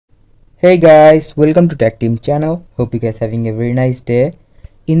Hey guys, welcome to Tech Team channel. Hope you guys having a very nice day.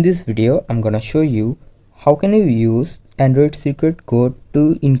 In this video, I'm gonna show you how can you use Android secret code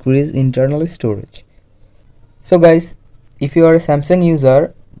to increase internal storage. So guys, if you are a Samsung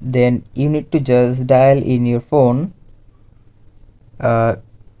user, then you need to just dial in your phone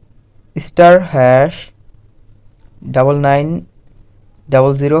star hash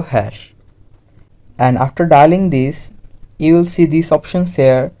 9900 hash, and after dialing this, you will see these options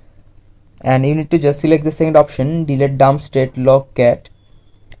here. And you need to just select the second option, delete dump state logcat,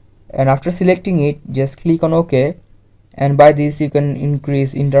 and after selecting it just click on OK, and by this you can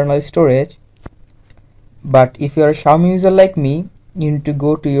increase internal storage. But if you are a Xiaomi user like me, you need to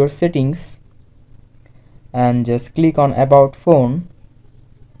go to your settings and just click on about phone,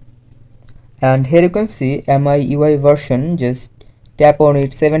 and here you can see MIUI version. Just tap on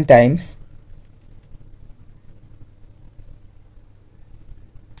it 7 times,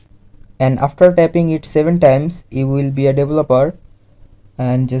 and after tapping it 7 times you will be a developer,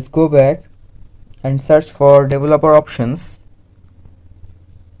 and just go back and search for developer options.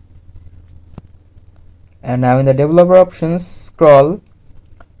 And now in the developer options, scroll,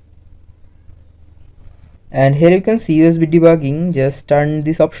 and here you can see USB debugging. Just turn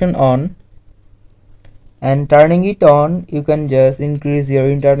this option on, and turning it on you can just increase your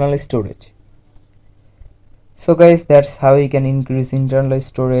internal storage. So guys, that's how you can increase internal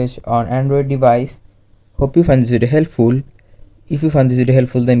storage on Android device. Hope you find this video helpful. If you found this video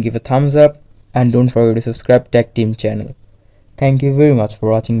helpful, then give a thumbs up and don't forget to subscribe Tech Team channel. Thank you very much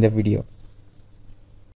for watching the video.